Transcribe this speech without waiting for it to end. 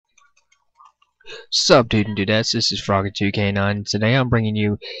Sup dude and dudettes, this is Froggy2K9. Today I'm bringing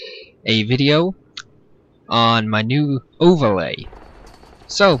you a video on my new overlay.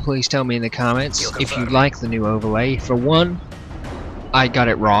 So please tell me in the comments if you like the new overlay. For one, I got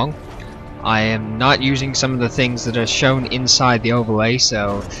it wrong. I am not using some of the things that are shown inside the overlay,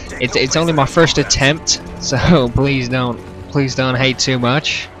 so it's only my first attempt, so please don't hate too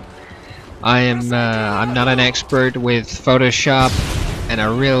much. I'm not an expert with Photoshop, and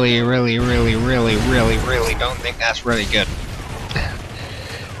I really don't think that's really good.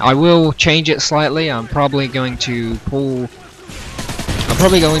 I will change it slightly. I'm probably going to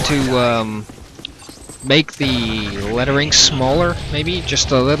make the lettering smaller, maybe just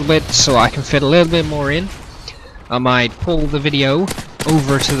a little bit, so I can fit a little bit more in. I might pull the video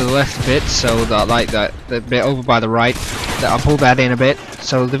over to the left a bit, so that the bit over by the right, I'll pull that in a bit,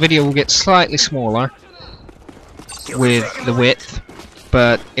 so the video will get slightly smaller with the width,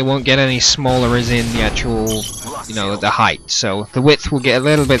 but it won't get any smaller as in the actual, the height. So the width will get a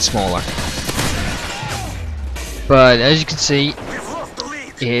little bit smaller. But as you can see,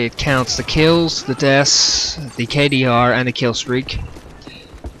 it counts the kills, the deaths, the KDR, and the kill streak.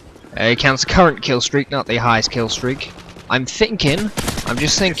 It counts the current kill streak, not the highest kill streak. I'm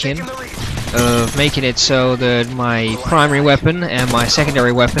just thinking of making it so that my primary weapon and my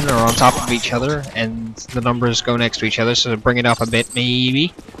secondary weapon are on top of each other and the numbers go next to each other, so bring it up a bit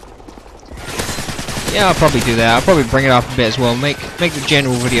maybe. Yeah, I'll probably do that. I'll probably bring it up a bit as well, make the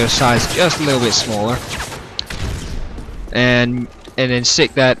general video size just a little bit smaller. And then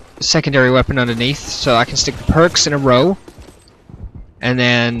stick that secondary weapon underneath, so I can stick the perks in a row, and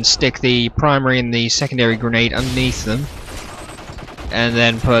then stick the primary and the secondary grenade underneath them, and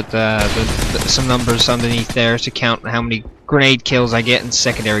then put some numbers underneath there to count how many grenade kills I get and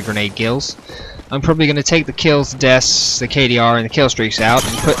secondary grenade kills. I'm probably going to take the kills, the deaths, the KDR, and the kill streaks out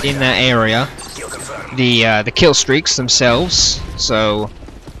and put in that area the kill streaks themselves. So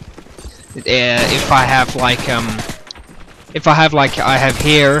if I have I have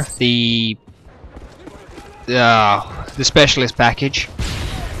here the specialist package,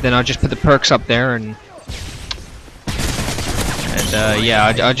 then I'll just put the perks up there, and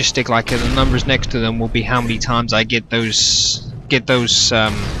yeah, I'll just stick the numbers next to them will be how many times I get those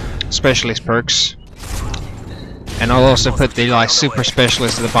specialist perks. And I'll also put the super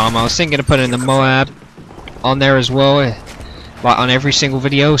specialist at the bottom. I was thinking of putting the Moab on there as well, on every single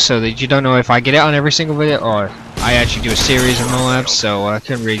video, so that you don't know if I get it on every single video or I actually do a series of Moabs, so I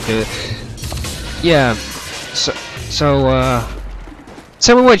couldn't really do it. Yeah, so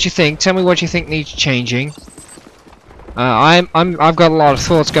tell me what you think. Tell me what you think needs changing. I've got a lot of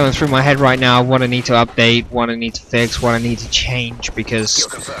thoughts going through my head right now. What I need to update, what I need to fix, what I need to change. Because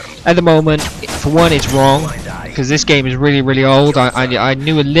at the moment, for one, it's wrong. Because this game is really old. I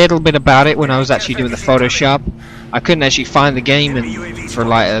knew a little bit about it when I was actually doing the Photoshop. I couldn't actually find the game for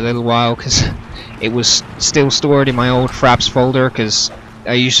a little while because it was still stored in my old Fraps folder. Because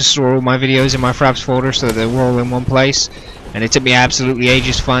I used to store all my videos in my Fraps folder so that they were all in one place. And it took me absolutely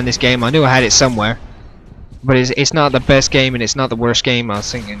ages to find this game. I knew I had it somewhere. But it's not the best game and it's not the worst game. I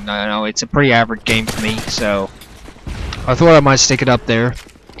was thinking, no, it's a pretty average game for me, so I thought I might stick it up there.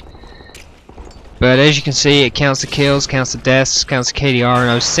 But as you can see, it counts the kills, counts the deaths, counts the KDR, and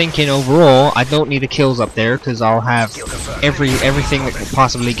I was thinking overall, I don't need the kills up there because I'll have everything that could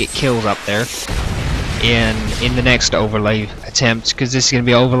possibly get kills up there in the next overlay attempt, because this is going to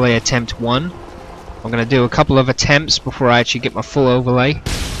be overlay attempt 1. I'm going to do a couple of attempts before I actually get my full overlay.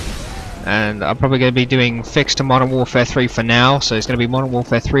 And I'm probably going to be doing fixed to Modern Warfare 3 for now, so it's going to be Modern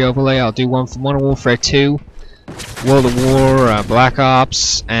Warfare 3 overlay. I'll do one for Modern Warfare 2, World at War, Black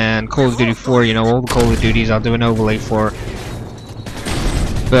Ops, and Call of Duty 4. All the Call of Duties I'll do an overlay for.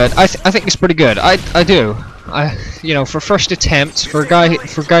 But I think it's pretty good. I do. For first attempt, for a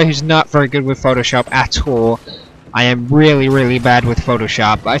guy who's not very good with Photoshop at all, I am really bad with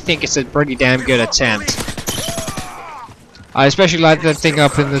Photoshop. I think it's a pretty damn good attempt. I especially like that thing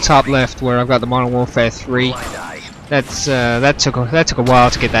up in the top left where I've got the Modern Warfare 3. That took a while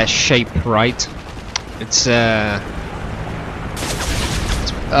to get that shape right.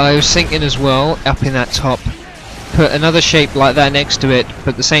 I was thinking as well, up in that top, put another shape like that next to it,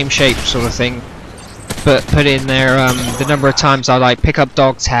 put the same shape sort of thing, but put in there the number of times I pick up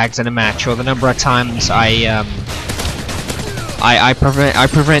dog tags in a match, or the number of times I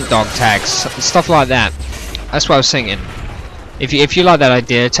prevent dog tags, stuff like that. That's what I was thinking. If you like that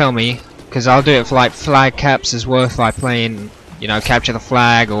idea, tell me, because I'll do it for flag caps as well if I'm playing, capture the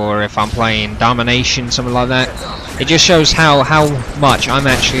flag, or if I'm playing domination, something like that. It just shows how much I'm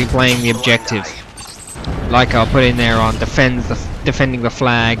actually playing the objective. I'll put in there on defend defending the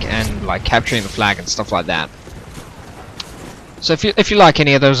flag and like capturing the flag and stuff like that. So if you like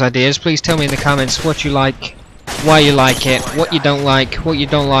any of those ideas, please tell me in the comments what you like, why you like it, what you don't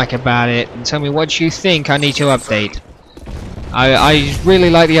like about it, and tell me what you think I need to update. I really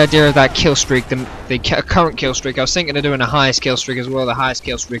like the idea of that kill streak, the current kill streak. I was thinking of doing a highest kill streak as well, the highest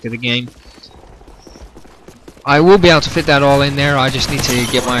kill streak of the game. I will be able to fit that all in there. I just need to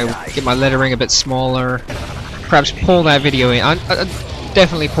get my lettering a bit smaller. Perhaps pull that video in. I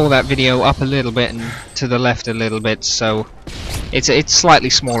definitely pull that video up a little bit and to the left a little bit, so it's slightly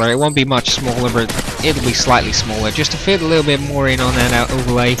smaller. It won't be much smaller, but it'll be slightly smaller, just to fit a little bit more in on that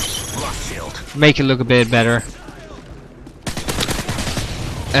overlay, make it look a bit better.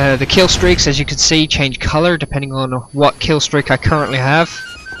 The kill streaks, as you can see, change color depending on what kill streak I currently have.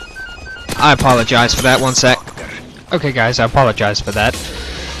 I apologize for that. One sec. Okay, guys, I apologize for that.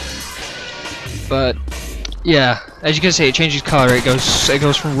 But yeah, as you can see, it changes color. It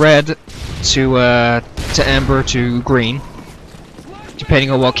goes from red to amber to green,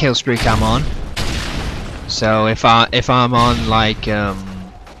 depending on what kill streak I'm on. So if I'm on like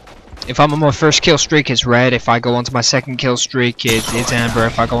if I'm on my first kill streak, it's red. If I go onto my second kill streak, it's amber.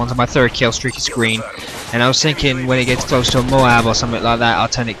 If I go onto my third kill streak, it's green. And I was thinking when it gets close to a Moab or something like that, I'll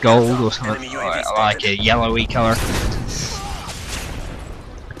turn it gold or something like a yellowy color.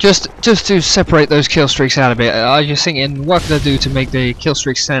 Just to separate those kill streaks out a bit. I was just thinking, what can I do to make the kill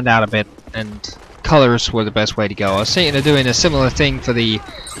streaks stand out a bit? And colors were the best way to go. I was thinking of doing a similar thing for the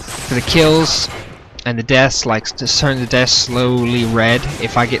kills and the deaths, like to turn the deaths slowly red.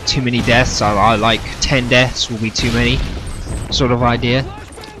 If I get too many deaths, I like 10 deaths will be too many, sort of idea.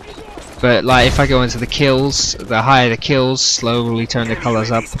 But like if I go into the kills, the higher the kills, slowly turn the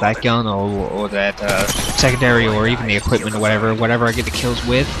colors up for that gun or that secondary, or even the equipment or whatever I get the kills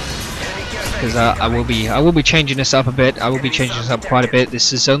with. Because I will be changing this up a bit. I will be changing this up quite a bit.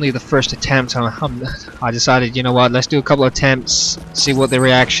 This is only the first attempt. I decided, you know what, let's do a couple of attempts, see what the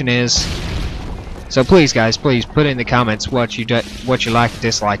reaction is. So please, guys, please put in the comments what you like and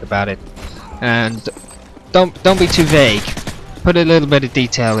dislike about it, and don't be too vague. Put a little bit of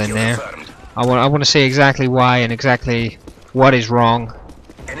detail in there. I want to see exactly why and exactly what is wrong.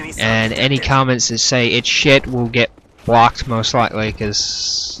 And any comments that say it's shit will get blocked most likely,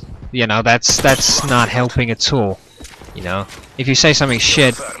 because you know that's not helping at all. You know, if you say something's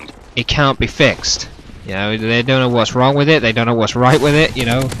shit, it can't be fixed. You know, they don't know what's wrong with it. They don't know what's right with it. You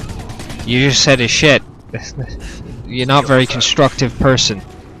know. You just said it's shit. You're not a very constructive person.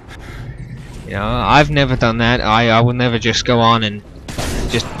 You know, I've never done that. I will never just go on and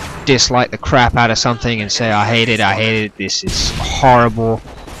just dislike the crap out of something and say I hate it, this is horrible.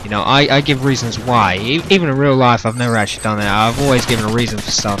 You know, I give reasons why. Even in real life, I've never actually done that. I've always given a reason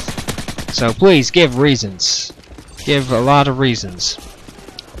for stuff. So please give reasons. Give a lot of reasons.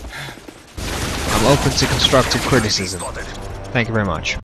 I'm open to constructive criticism. Thank you very much.